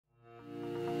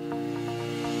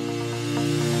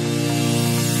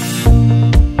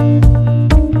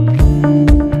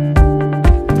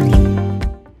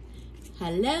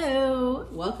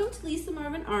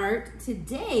start,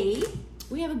 today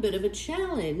we have a bit of a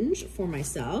challenge for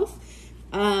myself.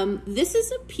 This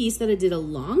is a piece that I did a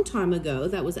long time ago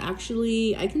that was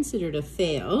actually, I considered a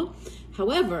fail.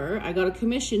 However, I got a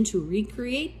commission to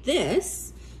recreate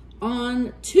this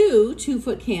on two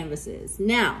 2-foot canvases.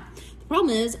 Now, the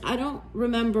problem is I don't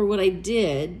remember what I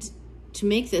did to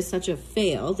make this such a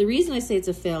fail. The reason I say it's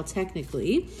a fail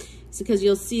technically is because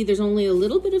you'll see there's only a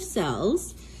little bit of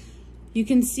cells. You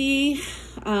can see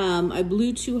I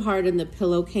blew too hard and the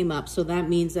pillow came up, so that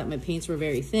means that my paints were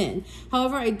very thin.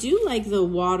 However, I do like the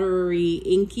watery,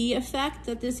 inky effect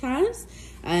that this has.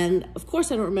 And of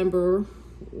course, I don't remember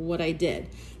what I did.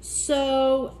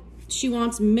 So she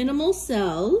wants minimal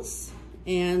cells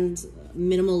and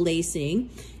minimal lacing,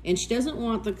 and she doesn't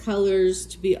want the colors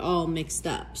to be all mixed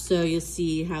up. So you'll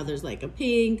see how there's like a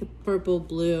pink, a purple,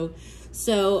 blue.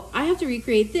 So I have to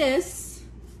recreate this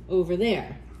over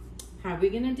there. How are we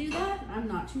gonna do that? I'm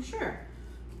not too sure.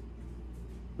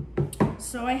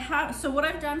 So what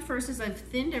I've done first is I've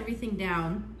thinned everything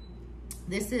down.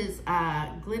 This is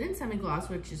Glidden Semi-Gloss,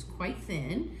 which is quite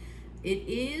thin. It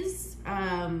is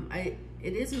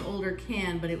an older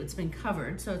can, but it's been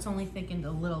covered, so it's only thickened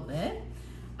a little bit.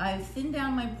 I've thinned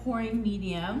down my pouring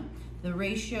medium. The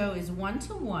ratio is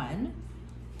 1:1.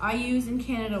 I use in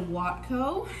Canada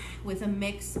Watco with a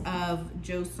mix of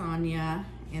Jo Sonja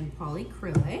and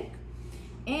polycrylic.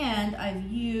 And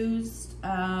I've used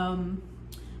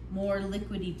more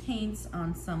liquidy paints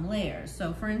on some layers.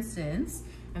 So for instance,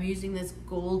 I'm using this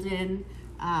golden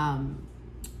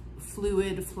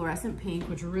fluid fluorescent pink,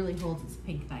 which really holds its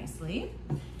pink nicely.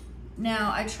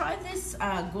 Now I tried this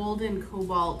golden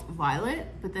cobalt violet,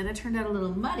 but then it turned out a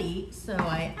little muddy, so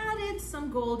I added some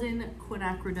golden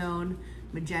quinacridone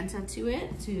magenta to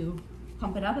it to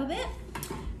pump it up a bit.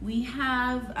 We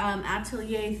have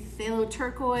Atelier Phthalo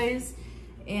Turquoise,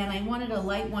 and I wanted a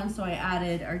light one, so I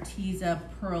added Arteza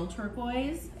Pearl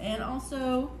Turquoise. And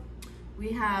also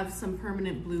we have some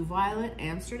Permanent Blue Violet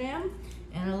Amsterdam,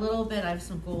 and a little bit, I have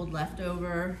some gold left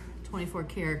over, 24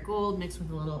 karat gold mixed with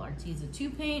a little Arteza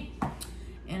 2 paint.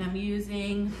 And I'm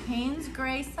using Payne's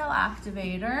Gray Cell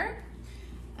Activator,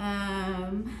 but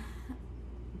I'm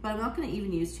not gonna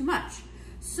even use too much.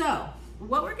 So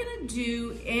what we're gonna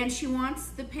do, and she wants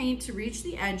the paint to reach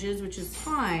the edges, which is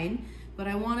fine, but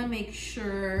I wanna make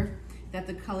sure that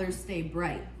the colors stay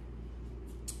bright.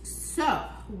 So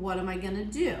what am I gonna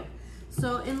do?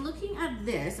 So in looking at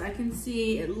this, I can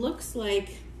see it looks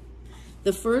like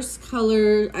the first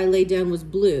color I laid down was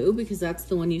blue, because that's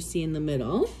the one you see in the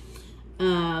middle.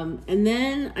 And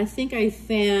then I think I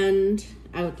fanned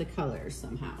out the colors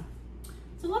somehow.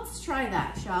 So let's try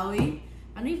that, shall we?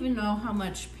 I don't even know how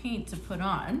much paint to put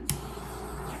on.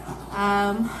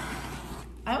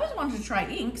 I always wanted to try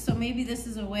ink, so maybe this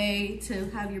is a way to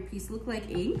have your piece look like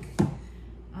ink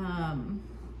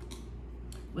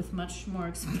with much more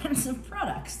expensive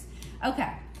products.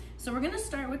 Okay, so we're gonna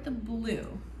start with the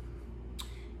blue.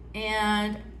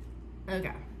 And,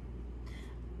 okay.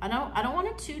 I don't want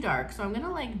it too dark, so I'm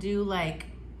gonna do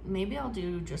maybe I'll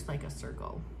do just like a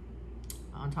circle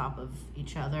on top of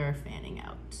each other, fanning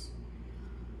out.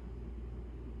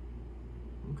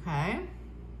 Okay.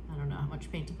 I don't know how much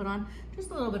paint to put on, just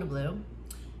a little bit of blue.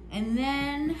 And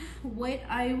then what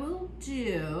I will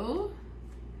do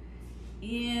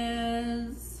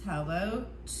is, well,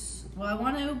 I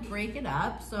want to break it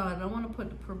up, so I don't want to put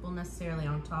the purple necessarily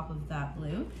on top of that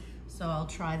blue. So I'll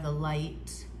try the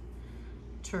light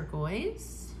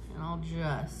turquoise, and I'll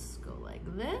just go like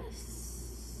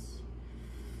this.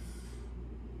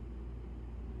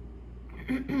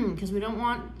 Because we don't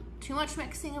want too much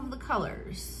mixing of the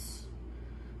colors.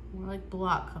 More like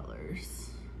block colors.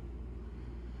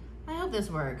 I hope this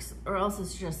works, or else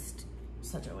it's just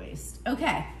such a waste.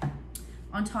 Okay,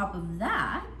 on top of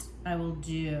that, I will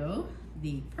do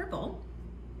the purple.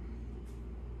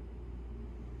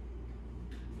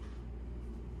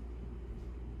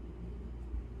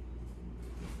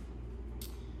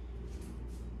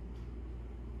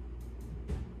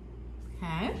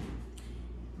 Okay,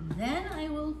 then I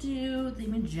will do the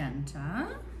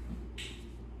magenta.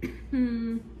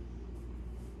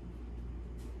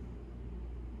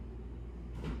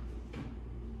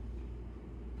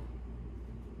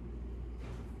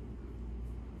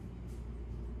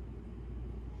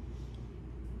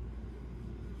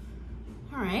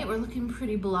 All right, we're looking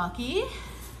pretty blocky.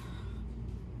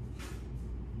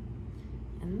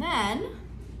 And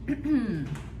then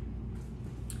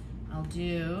I'll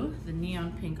do the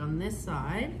neon pink on this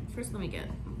side. First, let me get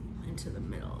into the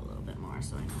middle a little bit more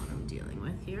so I know what I'm dealing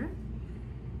with here.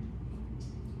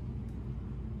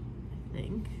 I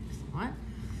think somewhat.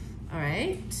 All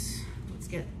right, let's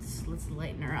let's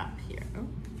lighten her up here.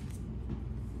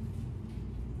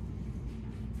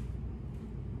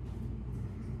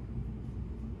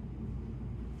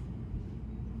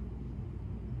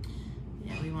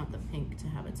 Yeah, we want the pink to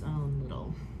have its own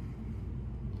little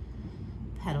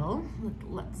petal,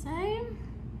 let's say.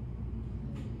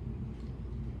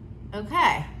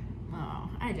 Okay. Oh,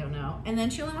 I don't know. And then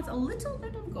she only wants a little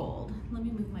bit of gold. Let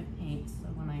me move my paint so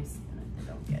when I spin it, they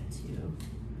don't get too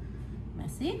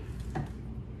messy.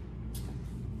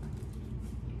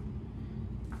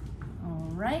 All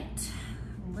right,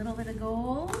 a little bit of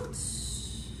gold.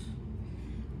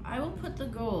 I will put the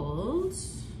gold.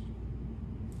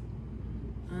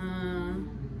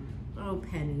 Oh,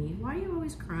 Penny, why are you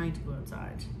always crying to go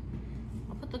outside?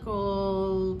 I'll put the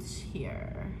gold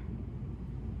here.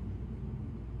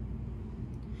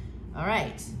 All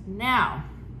right, now.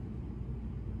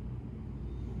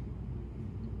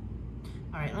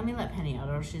 All right, let me let Penny out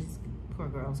or poor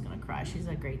girl's gonna cry. She's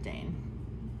a Great Dane.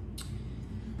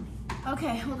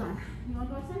 Okay, hold on. You wanna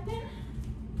go outside then?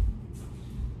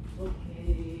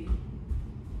 Okay.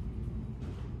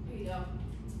 Here you go. All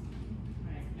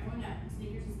right, everyone out.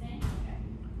 Sneakers is staying? Okay.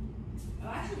 Oh,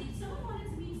 actually, someone wanted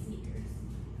to meet Sneakers.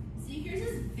 Sneakers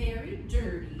is very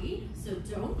dirty, so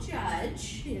don't judge.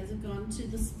 He hasn't gone to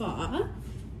the spa.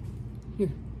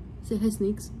 Here, say hi,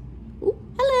 Sneaks. Oh,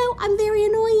 hello, I'm very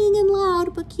annoying and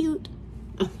loud, but cute.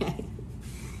 Okay,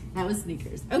 that was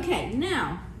Sneakers. Okay,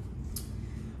 now,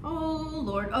 oh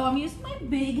Lord. Oh, I'm using my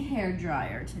big hair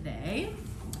dryer today.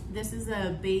 This is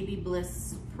a Baby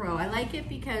Bliss Pro. I like it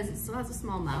because it still has a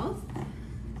small mouth.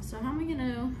 So how am I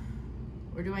gonna,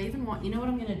 or do I even want, you know what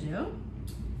I'm gonna do?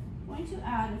 I'm going to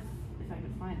add, if I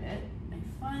can find it,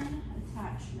 a fun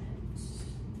attachment.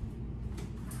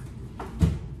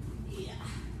 Yeah.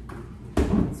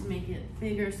 Let's make it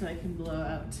bigger so I can blow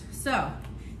out. So,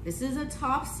 this is a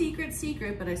top secret,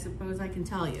 but I suppose I can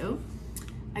tell you.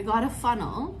 I got a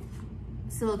funnel,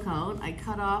 silicone, I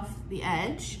cut off the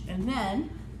edge, and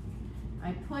then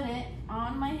I put it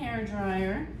on my hair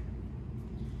dryer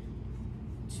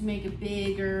to make a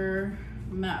bigger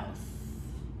mouth.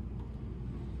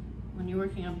 When you're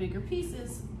working on bigger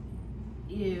pieces,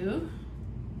 you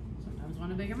sometimes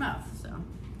want a bigger mouth. So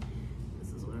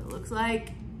this is what it looks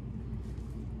like.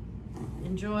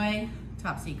 Enjoy,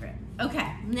 top secret.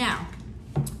 Okay, now,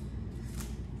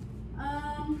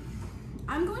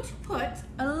 I'm going to put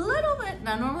a little bit,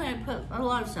 now normally I put a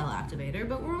lot of cell activator,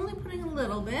 but we're only putting a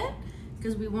little bit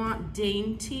because we want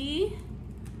dainty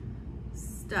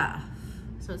stuff.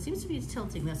 So it seems to be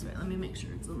tilting this way. Let me make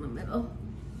sure it's in the middle-ish.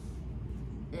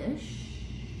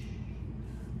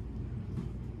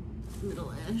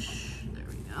 Middle-ish, there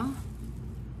we go.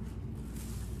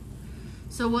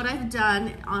 So what I've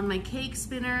done on my cake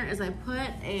spinner is I put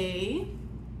a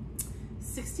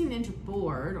 16-inch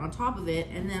board on top of it,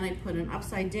 and then I put an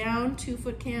upside down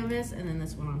 2-foot canvas and then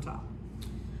this one on top.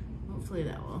 Hopefully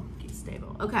that will keep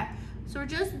stable. Okay, so we're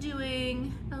just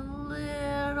doing a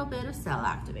little bit of cell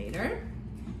activator.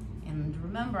 And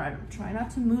remember, I try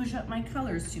not to moosh up my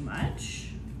colors too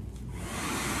much.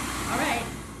 All right,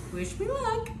 wish me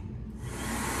luck.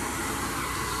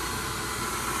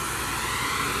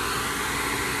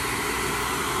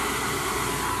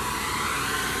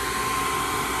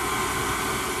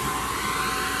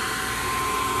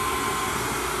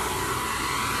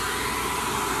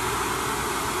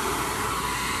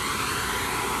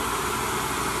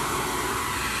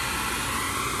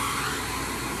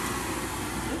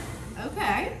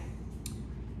 Okay,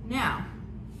 now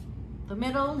the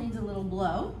middle needs a little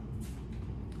blow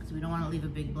because we don't want to leave a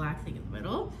big black thing in the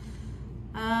middle.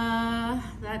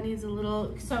 That needs a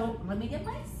little, so let me get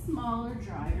my smaller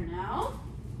dryer now.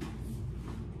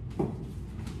 Get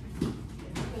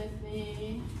it with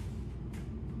me.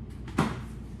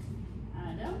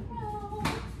 I don't know.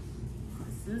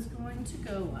 This is going to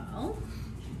go well.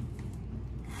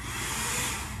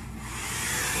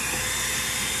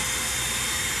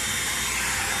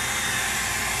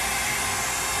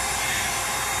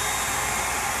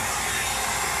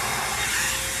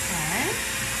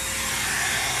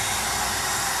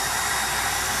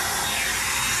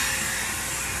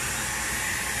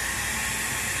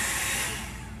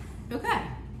 Okay,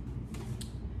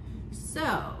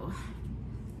 so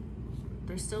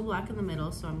there's still black in the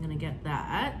middle, so I'm gonna get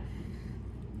that.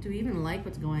 Do we even like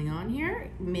what's going on here?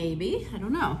 Maybe, I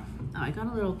don't know. Oh, I got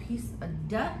a little piece, a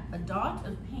dot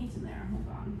of paint in there, hold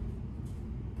on.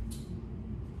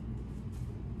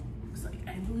 Looks like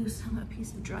I blew a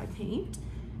piece of dry paint.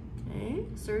 Okay,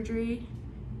 surgery,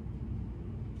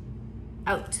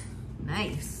 out.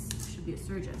 Nice, should be a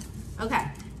surgeon. Okay,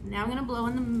 Now I'm gonna blow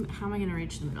in the, how am I gonna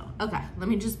reach the middle? Okay, let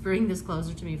me just bring this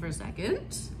closer to me for a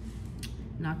second.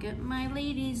 Not get my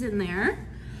ladies in there.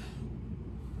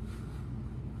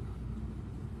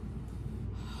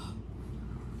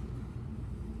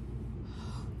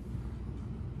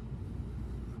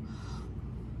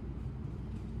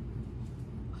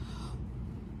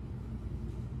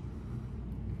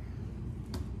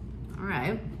 All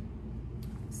right,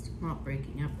 still not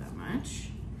breaking up that much.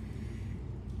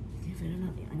 Give it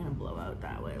another, I'm gonna blow out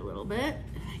that way a little bit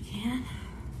if I can.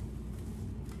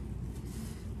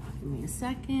 Give me a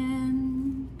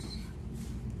second.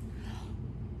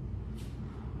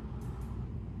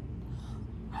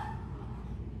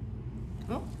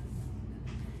 Oh.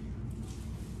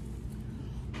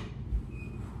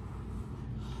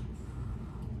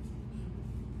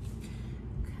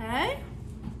 Okay.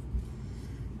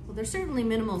 Well, they're certainly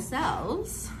minimal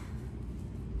cells.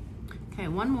 Okay,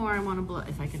 one more I want to blow,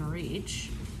 if I can reach.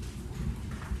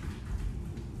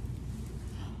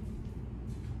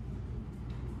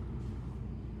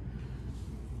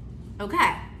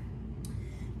 Okay,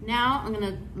 now I'm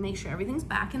gonna make sure everything's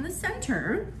back in the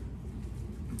center,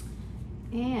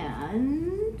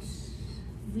 and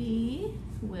we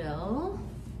will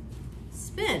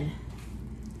spin.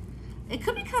 It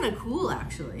could be kind of cool,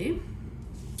 actually.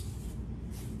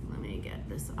 Let me get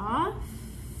this off.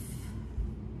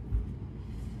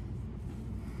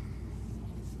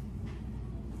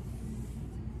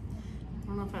 I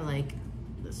don't know if I like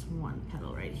this one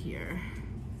petal right here.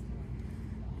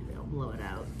 Maybe I'll blow it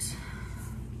out.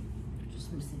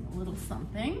 Just missing a little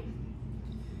something.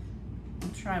 I'll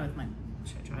try with my,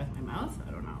 should I try with my mouth?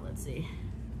 I don't know, let's see.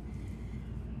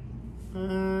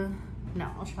 No,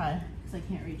 I'll try, because I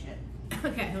can't reach it.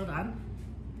 Okay, hold on.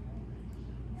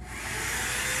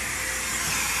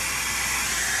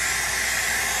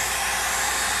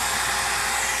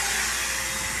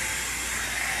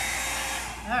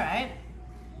 All right.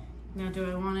 Now, do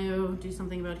I want to do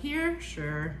something about here?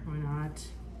 Sure, why not?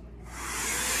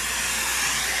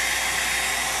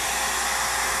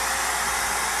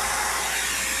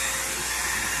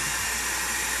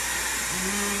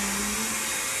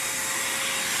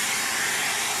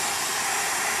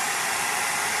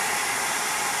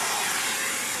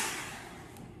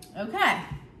 Okay.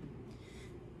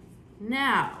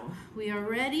 Now, we are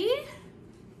ready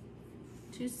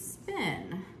to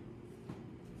spin.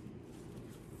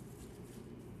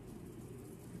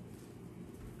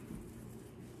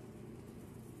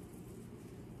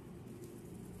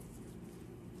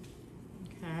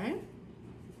 Okay.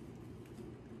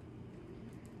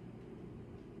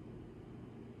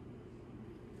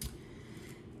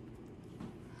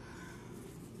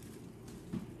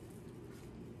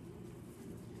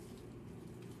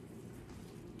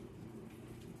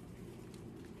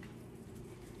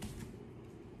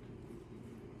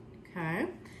 Okay.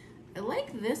 I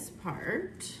like this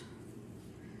part,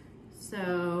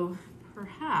 so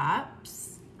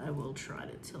perhaps I will try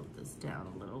to tilt this down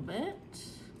a little bit.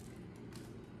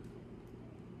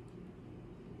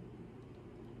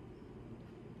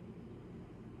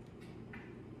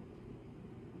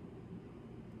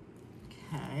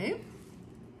 Okay.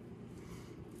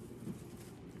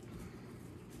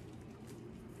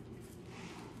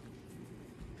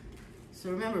 So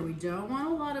remember, we don't want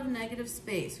a lot of negative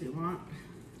space. We want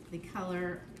the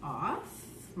color off,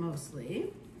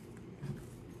 mostly.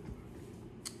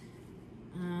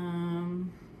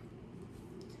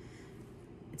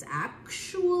 It's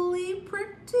actually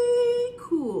pretty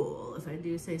cool, if I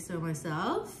do say so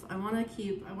myself. I want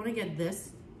to get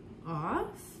this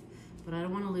off, but I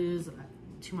don't want to lose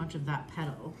too much of that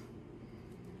petal.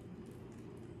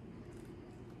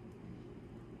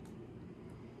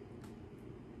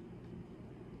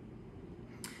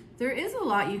 There is a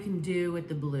lot you can do with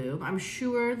the blue. I'm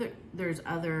sure that there's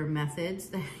other methods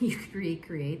that you could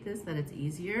recreate this, that it's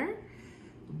easier,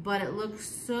 but it looks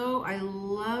so, I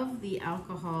love the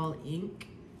alcohol ink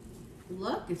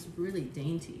look. It's really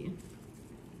dainty.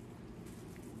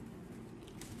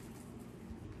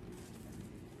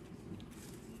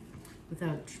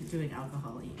 Without doing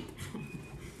alcohol ink.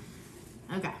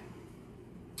 Okay.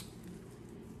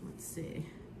 Let's see.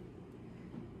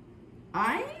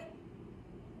 I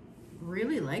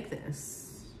really like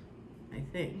this, I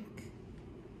think.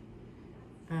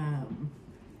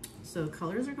 So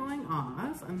colors are going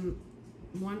off. I'm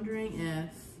wondering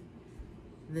if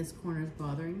this corner is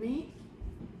bothering me.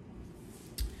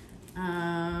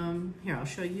 Here, I'll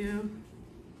show you.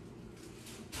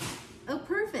 Oh,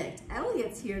 perfect.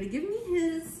 Elliot's here to give me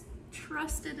his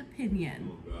trusted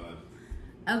opinion. Oh,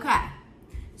 God. Okay,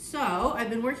 so I've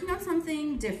been working on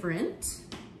something different.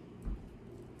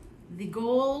 The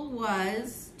goal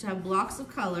was to have blocks of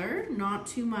color, not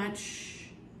too much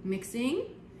mixing,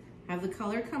 have the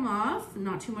color come off,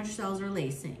 not too much cells or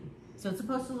lacing. So it's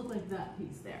supposed to look like that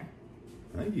piece there.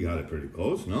 I think you got it pretty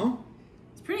close, no?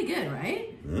 It's pretty good,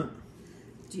 right? Yeah.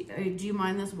 Do you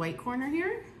mind this white corner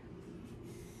here?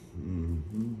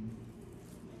 Mm-hmm.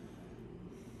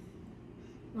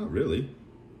 Not really.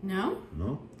 No?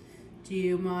 No. Do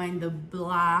you mind the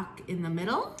black in the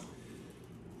middle?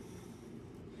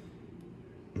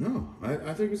 No,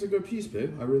 I think it's a good piece,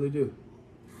 babe. I really do.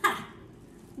 Ha!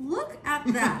 Look at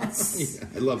that. Yeah,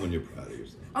 I love when you're proud of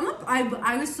yourself.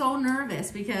 I was so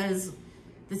nervous because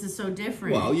this is so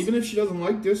different. Well, even if she doesn't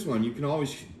like this one, you can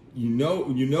always, you know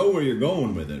where you're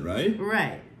going with it, right?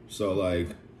 Right. So like,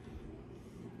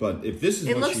 but if this is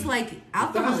it what looks like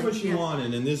alcohol. if that's what she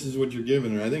wanted, and this is what you're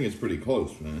giving her, I think it's pretty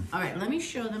close, man. All right, let me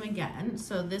show them again.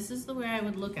 So this is the way I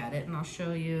would look at it, and I'll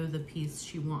show you the piece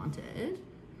she wanted.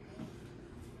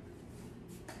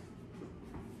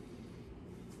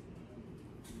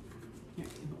 Here,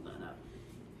 hold that up.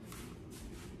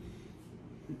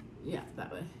 Yeah,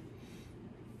 that way.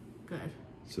 Good.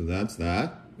 So that's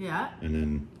that. Yeah. And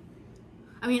then.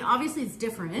 I mean, obviously it's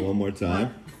different. One more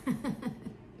time. But...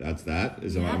 That's that.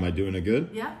 Yeah. Am I doing it good?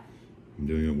 Yeah. I'm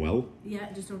doing it well.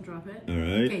 Yeah, just don't drop it. All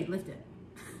right. Okay, lift it.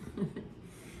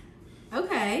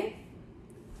 Okay.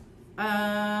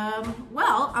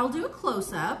 Well, I'll do a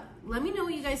close-up. Let me know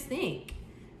what you guys think.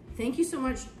 Thank you so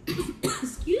much,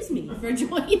 excuse me, for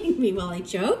joining me while I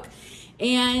choke.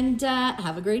 And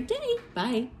have a great day.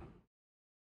 Bye.